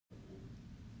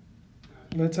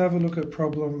let's have a look at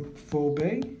problem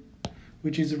 4b,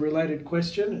 which is a related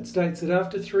question. It states that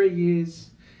after 3 years,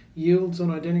 yields on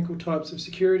identical types of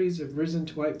securities have risen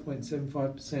to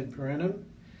 8.75% per annum.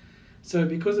 So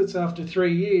because it's after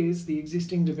 3 years, the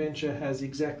existing debenture has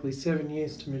exactly 7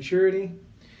 years to maturity,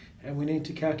 and we need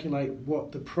to calculate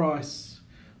what the price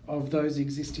of those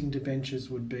existing debentures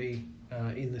would be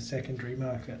in the secondary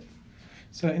market.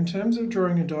 So in terms of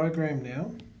drawing a diagram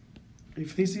now,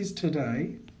 if this is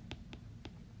today,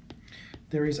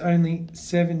 there is only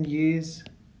 7 years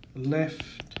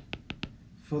left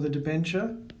for the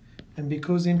debenture, and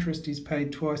because interest is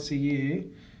paid twice a year,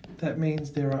 that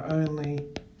means there are only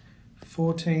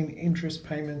 14 interest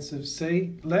payments of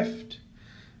C left,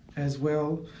 as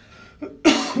well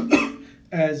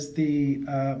as the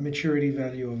maturity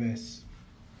value of S.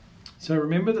 So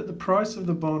remember that the price of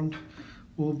the bond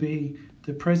will be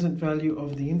the present value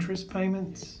of the interest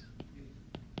payments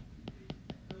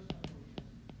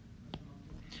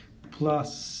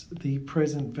plus the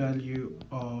present value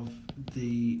of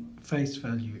the face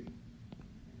value.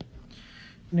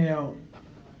 Now,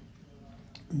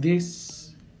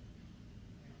 this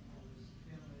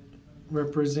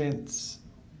represents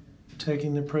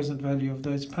taking the present value of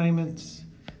those payments,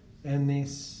 and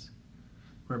this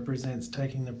represents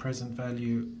taking the present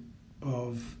value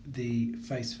of the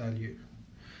face value.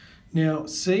 Now,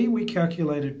 C we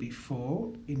calculated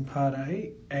before in part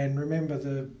A, and remember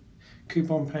the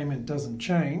coupon payment doesn't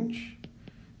change,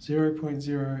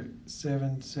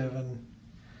 0.077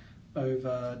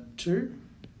 over 2,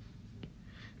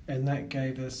 and that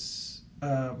gave us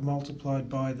multiplied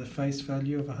by the face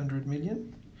value of 100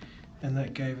 million, and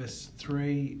that gave us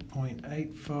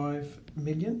 3.85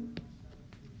 million.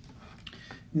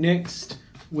 Next,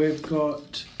 we've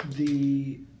got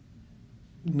the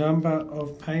number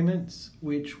of payments,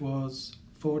 which was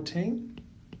 14,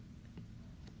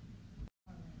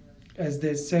 as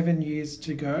there's 7 years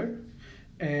to go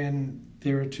and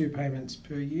there are 2 payments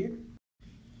per year.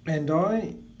 And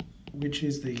I, which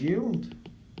is the yield,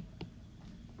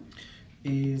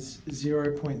 is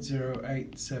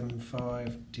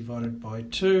 0.0875 divided by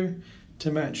 2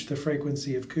 to match the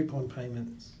frequency of coupon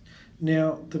payments.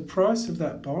 Now, the price of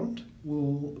that bond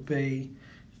will be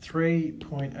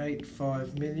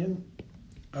 3.85 million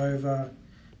over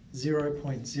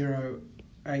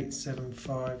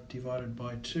 0.0875 divided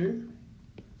by 2,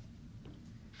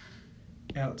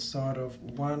 outside of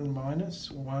 1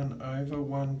 minus 1 over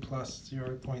 1 plus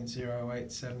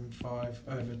 0.0875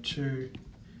 over 2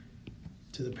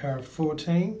 to the power of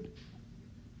 14,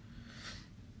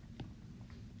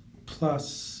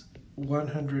 plus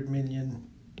 100 million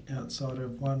outside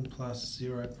of 1 plus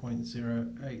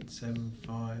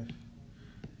 0.0875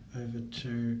 over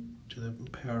 2 to the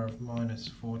power of minus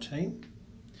 14.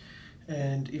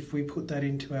 And if we put that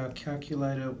into our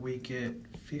calculator, we get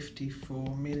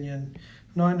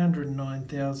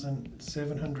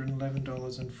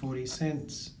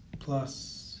 $54,909,711.40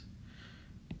 plus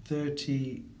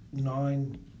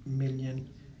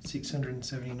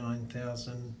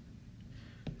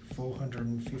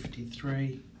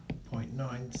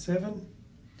 $39,679,453.97.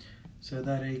 So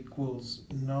that equals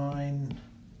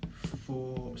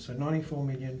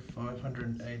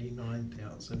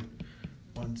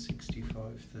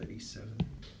 94,589,165.37.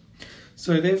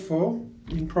 So therefore,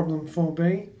 in problem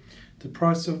 4b, the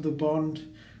price of the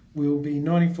bond will be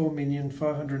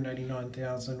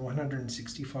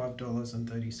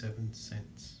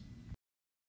 $94,589,165.37.